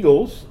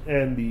Eagles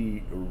and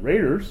the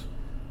Raiders.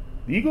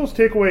 The Eagles'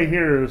 takeaway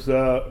here is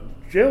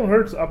Jalen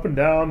Hurts up and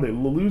down. They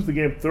lose the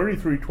game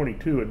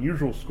 33-22,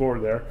 unusual score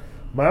there.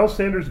 Miles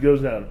Sanders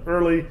goes down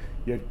early.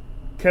 You had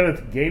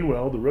Kenneth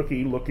Gainwell, the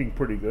rookie, looking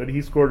pretty good.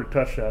 He scored a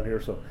touchdown here,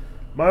 so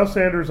Miles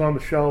Sanders on the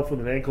shelf with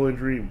an ankle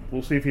injury.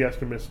 We'll see if he has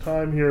to miss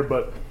time here,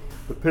 but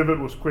the pivot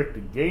was quick to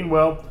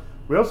Gainwell.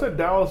 We also had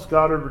Dallas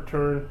Goedert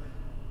return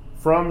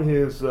from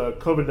his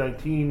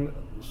COVID-19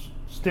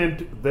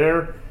 stint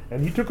there,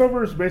 and he took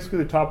over as basically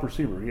the top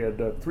receiver. He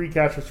had 3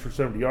 catches for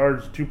 70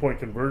 yards, 2-point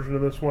conversion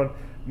in this one.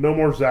 No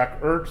more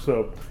Zach Ertz,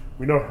 so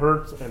we know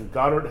Hurts and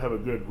Goddard have a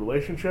good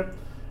relationship.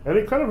 And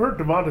it kind of hurt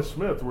Devonta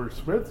Smith, where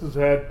Smith has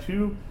had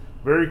 2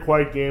 very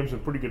quiet games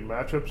and pretty good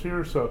matchups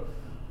here. So,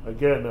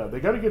 again,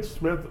 they got to get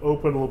Smith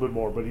open a little bit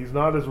more, but he's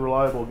not as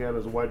reliable, again,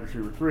 as a wide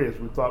receiver 3 as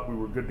we thought we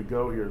were good to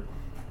go here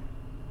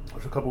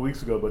a couple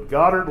weeks ago. But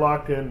Goddard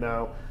locked in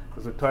now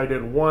as a tight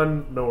end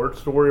 1, no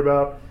Ertz to worry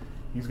about.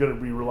 He's going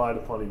to be relied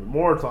upon even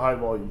more. It's a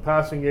high-volume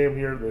passing game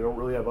here. They don't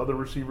really have other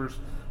receivers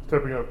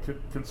stepping up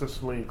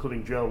consistently,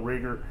 including Jalen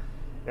Reagor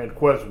and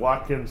Quez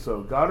Watkins.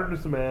 So Goddard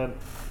is the man,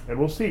 and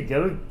we'll see.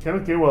 Kenneth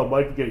Gainwell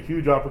might get a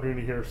huge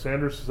opportunity here.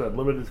 Sanders has had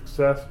limited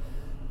success.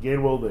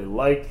 Gainwell they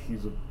like.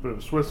 He's a bit of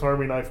a Swiss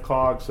Army knife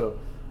cog, so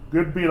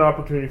could be an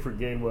opportunity for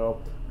Gainwell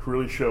to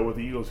really show what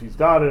the Eagles he's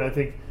got, and I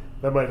think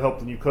that might help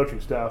the new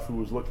coaching staff who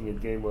was looking at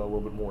Gainwell a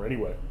little bit more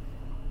anyway.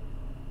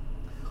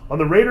 On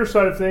the Raiders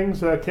side of things,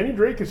 Kenny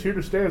Drake is here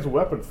to stay as a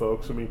weapon,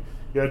 folks. I mean,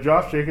 yeah,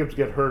 Josh Jacobs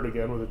get hurt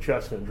again with a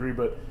chest injury,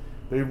 but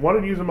they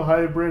wanted to use him a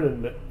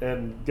hybrid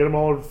and get him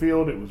all over the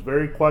field. It was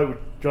very quiet with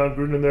John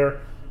Gruden in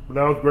there. But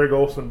now with Greg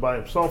Olsen by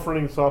himself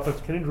running this offense,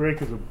 Kenny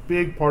Drake is a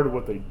big part of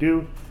what they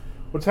do.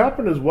 What's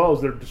happened as well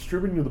is they're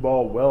distributing the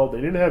ball well.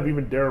 They didn't have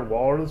even Darren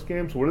Waller in this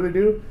game, so what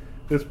do?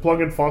 They just plug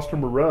in Foster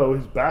Moreau,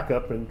 his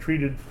backup, and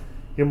treated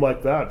him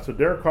like that. So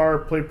Derek Carr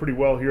played pretty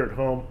well here at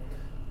home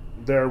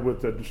there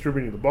with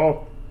distributing the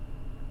ball.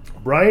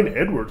 Brian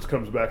Edwards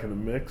comes back in the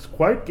mix.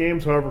 Quiet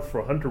games, however,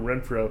 for Hunter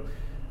Renfrow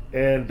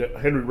and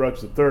Henry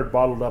Ruggs III,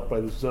 bottled up by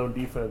the zone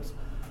defense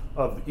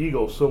of the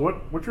Eagles. So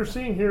what you're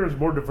seeing here is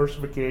more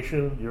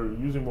diversification. You're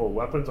using more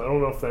weapons. I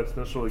don't know if that's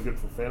necessarily good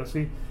for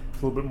fantasy.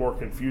 It's a little bit more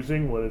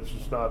confusing when it's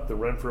just not the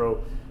Renfrow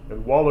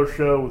and Waller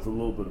show with a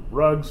little bit of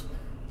Ruggs.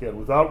 Again,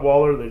 without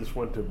Waller, they just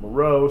went to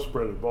Moreau,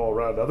 spread the ball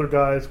around other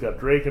guys, got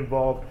Drake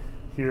involved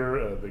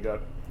here. They got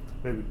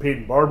maybe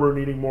Peyton Barber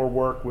needing more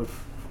work with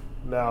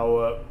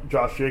now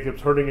Josh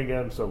Jacobs hurting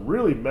again. So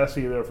really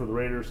messy there for the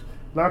Raiders.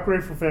 Not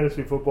great for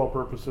fantasy football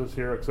purposes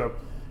here, except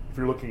if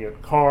you're looking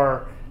at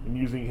Carr and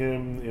using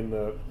him in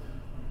the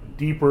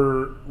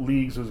deeper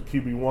leagues as a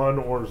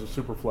QB1 or as a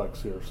super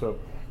flex here. So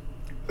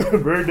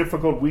very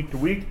difficult week to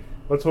week.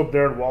 Let's hope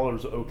Darren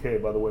Waller's okay,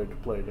 by the way, to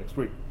play next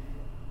week.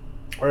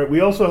 All right, we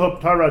also hope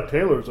Tyrod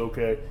Taylor's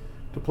okay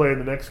to play in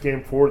the next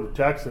game for the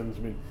Texans. I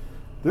mean,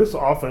 this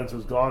offense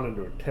has gone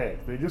into a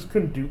tank. They just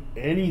couldn't do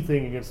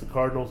anything against the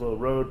Cardinals on the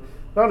road.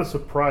 Not a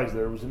surprise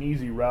there. It was an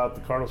easy route.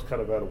 The Cardinals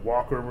kind of had a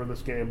walkover in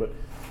this game, but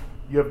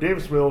you have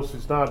Davis Mills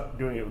who's not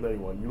doing it with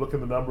anyone. You look at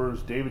the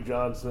numbers, David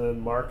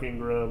Johnson, Mark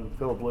Ingram,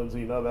 Phillip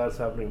Lindsay, none of that's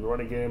happening in the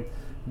running game.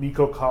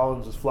 Nico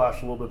Collins has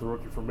flashed a little bit, the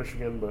rookie from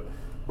Michigan, but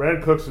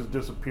Brandon Cooks has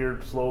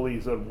disappeared slowly.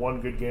 He's had one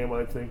good game,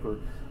 I think, or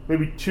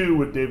maybe 2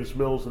 with Davis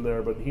Mills in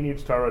there, but he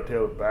needs Tyrod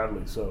Taylor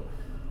badly. So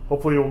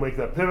hopefully he'll make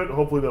that pivot.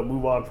 Hopefully they'll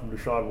move on from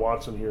Deshaun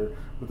Watson here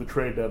with the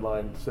trade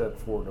deadline set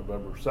for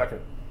November 2nd.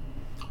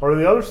 Or on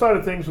the other side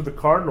of things with the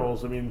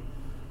Cardinals, I mean,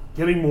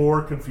 getting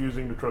more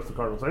confusing to trust the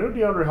Cardinals. I know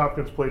DeAndre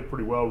Hopkins played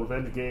pretty well,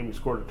 revenge game, he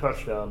scored a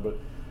touchdown, but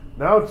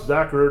now it's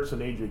Zach Ertz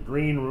and A.J.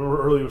 Green.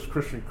 Remember earlier it was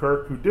Christian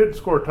Kirk, who did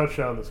score a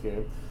touchdown this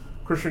game.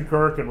 Christian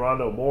Kirk and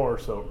Rondo Moore.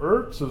 So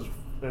Ertz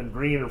and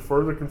Green are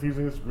further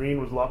confusing this.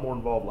 Green was a lot more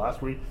involved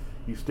last week.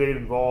 He stayed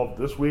involved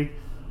this week.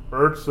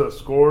 Ertz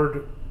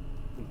scored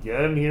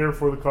again here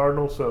for the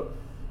Cardinals. So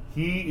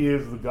he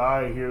is the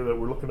guy here that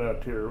we're looking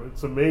at here.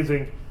 It's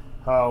amazing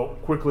how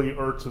quickly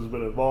Ertz has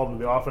been involved in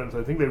the offense.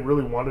 I think they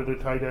really wanted a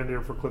tight end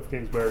here for Cliff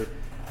Kingsbury,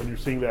 and you're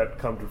seeing that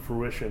come to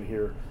fruition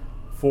here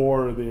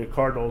for the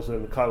Cardinals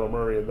and Kyler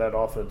Murray in that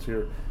offense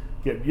here.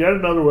 Get yet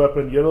another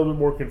weapon, yet a little bit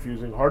more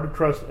confusing. Hard to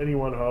trust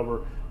anyone,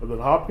 however, other than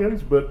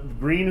Hopkins, but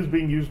Green is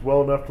being used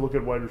well enough to look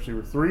at wide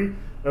receiver 3.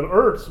 And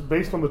Ertz,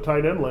 based on the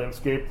tight end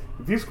landscape,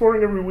 if he's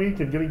scoring every week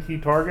and getting key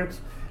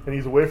targets, and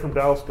he's away from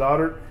Dallas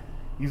Goedert,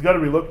 he's got to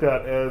be looked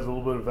at as a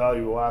little bit of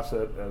valuable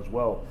asset as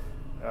well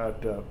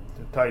at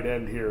tight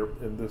end here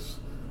in this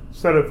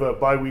set of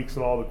bye weeks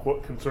and all the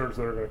concerns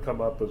that are going to come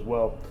up as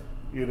well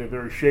in a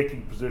very shaky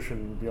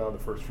position beyond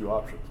the first few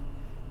options.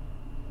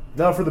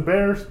 Now for the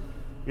Bears,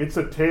 it's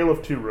a tale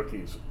of two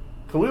rookies.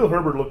 Khalil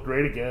Herbert looked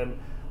great again.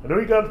 I know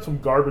he got some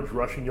garbage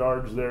rushing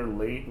yards there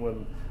late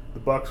when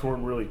the Bucs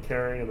weren't really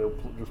carrying and they were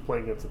just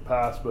playing against the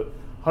pass, but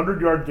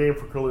 100-yard game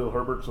for Khalil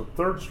Herbert, so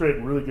third straight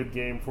really good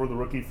game for the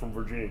rookie from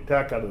Virginia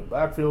Tech out of the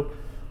backfield.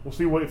 We'll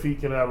see if he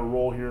can have a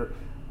role here.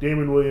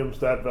 Damon Williams,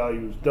 that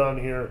value is done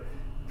here.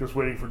 Just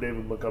waiting for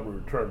David Montgomery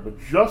to return. But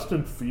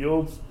Justin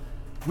Fields,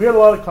 we had a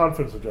lot of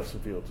confidence in Justin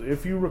Fields.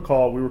 If you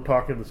recall, we were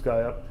talking this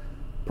guy up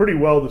pretty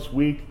well this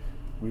week.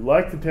 We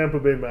liked the Tampa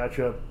Bay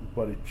matchup,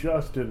 but it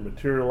just didn't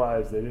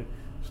materialize. They didn't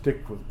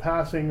stick with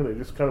passing. They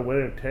just kind of went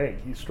in a tank.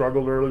 He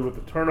struggled early with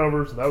the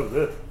turnovers, and that was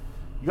it.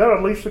 You got to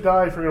unleash the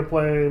guy if you're going to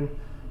play him.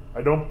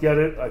 I don't get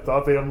it. I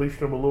thought they unleashed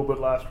him a little bit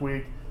last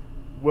week.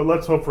 Well,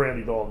 let's hope for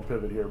Andy Dalton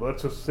pivot here. But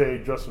let's just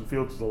say Justin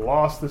Fields is a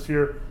loss this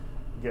year.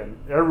 Again,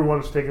 everyone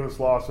is taking this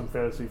loss in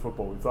fantasy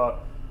football. We thought,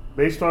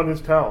 based on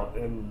his talent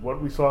and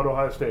what we saw at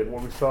Ohio State and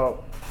what we saw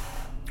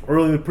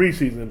early in the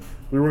preseason,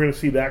 we were going to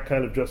see that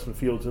kind of Justin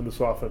Fields in this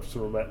offense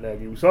from Matt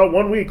Nagy. We saw it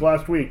 1 week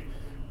last week,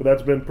 but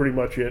that's been pretty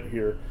much it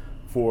here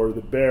for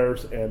the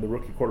Bears and the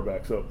rookie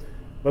quarterback. So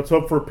let's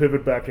hope for a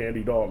pivot back to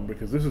Andy Dalton,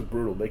 because this is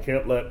brutal. They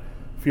can't let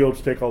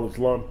Fields take all his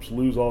lumps,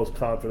 lose all his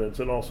confidence,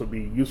 and also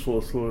be useful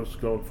as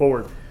going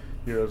forward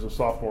here as a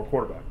sophomore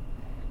quarterback.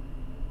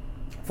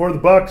 For the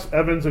Bucs,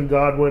 Evans and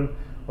Godwin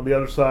on the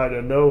other side,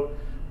 and no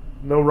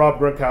Rob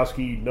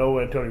Gronkowski, no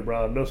Antonio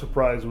Brown. No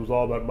surprise, it was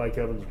all about Mike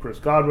Evans and Chris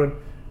Godwin.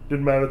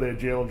 Didn't matter, they had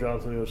Jalen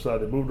Johnson on the other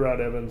side. They moved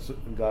around Evans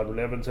and Godwin.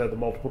 Evans had the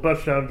multiple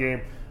touchdown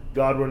game.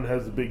 Godwin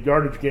has the big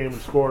yardage game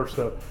and score.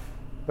 So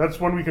that's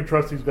when we can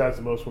trust these guys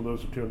the most, when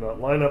those are two in that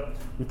lineup.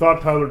 We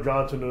thought Tyler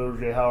Johnson and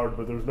O.J. Howard,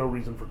 but there's no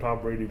reason for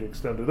Tom Brady to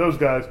extend to those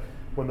guys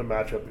when the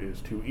matchup is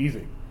too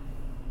easy.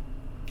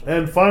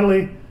 And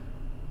finally,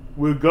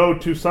 we'll go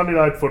to Sunday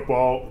Night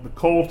Football, the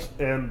Colts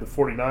and the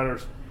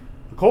 49ers.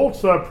 The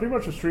Colts pretty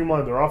much have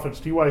streamlined their offense.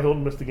 T.Y.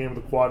 Hilton missed the game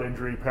with a quad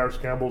injury. Paris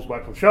Campbell's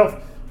back on the shelf.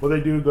 What they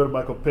do, go to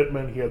Michael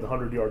Pittman. He had the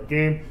 100-yard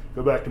game.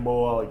 Go back to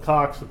Mo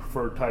Alley-Cox, the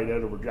preferred tight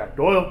end over Jack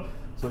Doyle.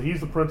 So he's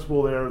the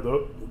principal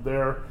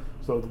there.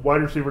 So the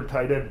wide receiver,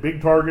 tight end,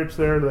 big targets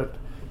there that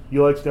he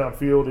likes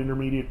downfield,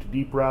 intermediate to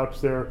deep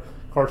routes there.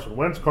 Carson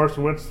Wentz,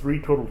 3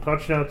 total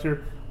touchdowns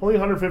here. Only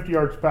 150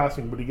 yards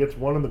passing, but he gets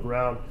 1 on the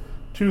ground,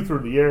 2 through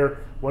the air,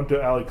 1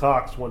 to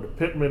Alley-Cox, 1 to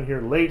Pittman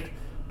here late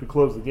to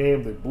close the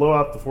game. They blow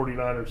out the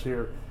 49ers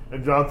here.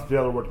 And Jonathan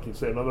Taylor, what can you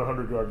say? Another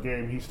 100-yard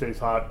game. He stays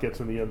hot,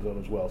 gets in the end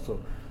zone as well. So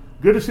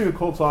good to see the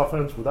Colts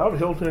offense without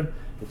Hilton.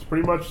 It's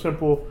pretty much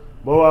simple.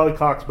 Mo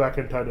Alley-Cox back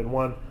in tight end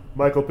 1.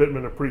 Michael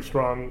Pittman, a pretty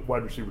strong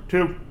wide receiver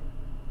 2.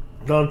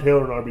 John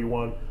Taylor, an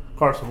RB1.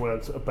 Carson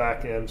Wentz, a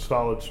back-end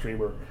solid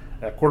streamer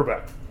at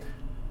quarterback.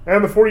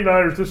 And the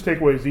 49ers, this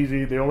takeaway is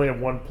easy. They only have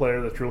one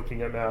player that you're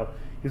looking at now.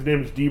 His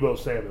name is Deebo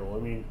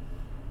Samuel.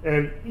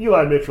 And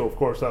Eli Mitchell, of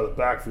course, out of the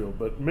backfield.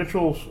 But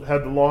Mitchell's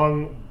had the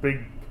long,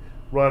 big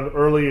run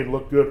early and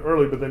looked good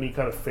early, but then he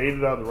kind of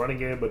faded out of the running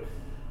game. But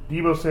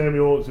Deebo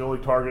Samuel is the only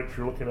target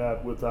you're looking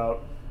at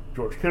without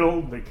George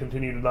Kittle. They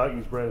continue to not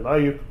use Brandon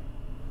Ayuk.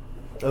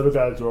 Other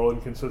guys are all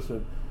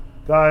inconsistent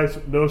guys.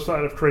 No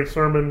sign of Trey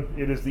Sermon.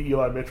 It is the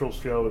Eli Mitchell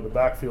show in the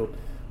backfield.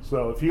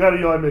 So if you got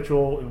Eli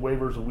Mitchell in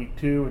waivers in week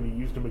 2 and you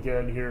used him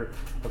again here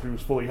after he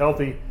was fully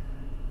healthy,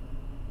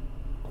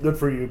 good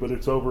for you, but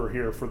it's over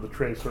here for the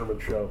Trey Sermon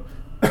show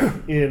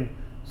in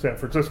San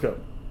Francisco.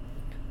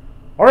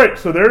 All right,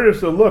 so there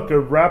is a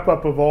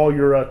wrap-up of all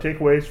your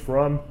takeaways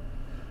from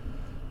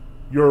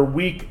your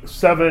Week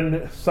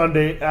 7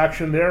 Sunday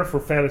action there for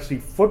fantasy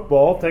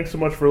football. Thanks so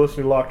much for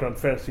listening to Locked On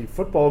Fantasy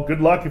Football. Good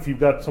luck if you've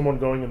got someone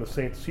going in the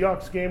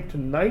Saints-Seahawks game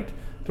tonight.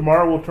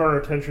 Tomorrow we'll turn our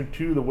attention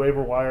to the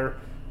waiver wire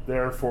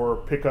there for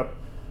pickup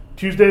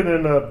Tuesday,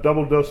 then a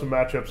double dose of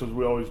matchups as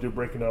we always do,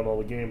 breaking down all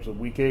the games of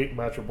Week 8,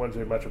 matchup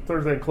Wednesday, matchup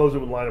Thursday, and close it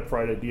with lineup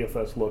Friday,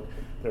 DFS look,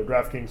 their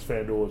DraftKings,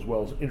 FanDuel, as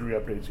well as injury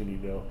updates you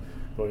need to know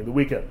going into the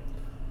weekend.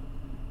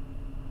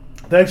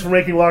 Thanks for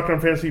making Locked On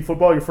Fantasy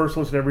Football your first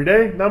listen every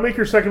day. Now make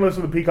your second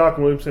listen to the Peacock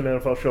and Williamson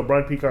NFL show.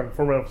 Brian Peacock,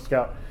 former NFL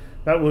scout,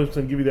 Matt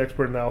Williamson give you the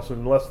expert analysis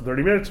in less than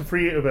 30 minutes and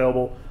free,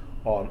 available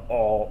on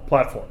all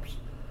platforms.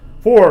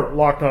 For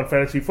Locked On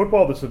Fantasy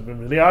Football, this has been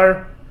Vinnie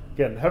Iyer.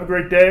 Again, have a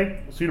great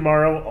day. See you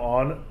tomorrow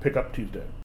on Pickup Tuesday.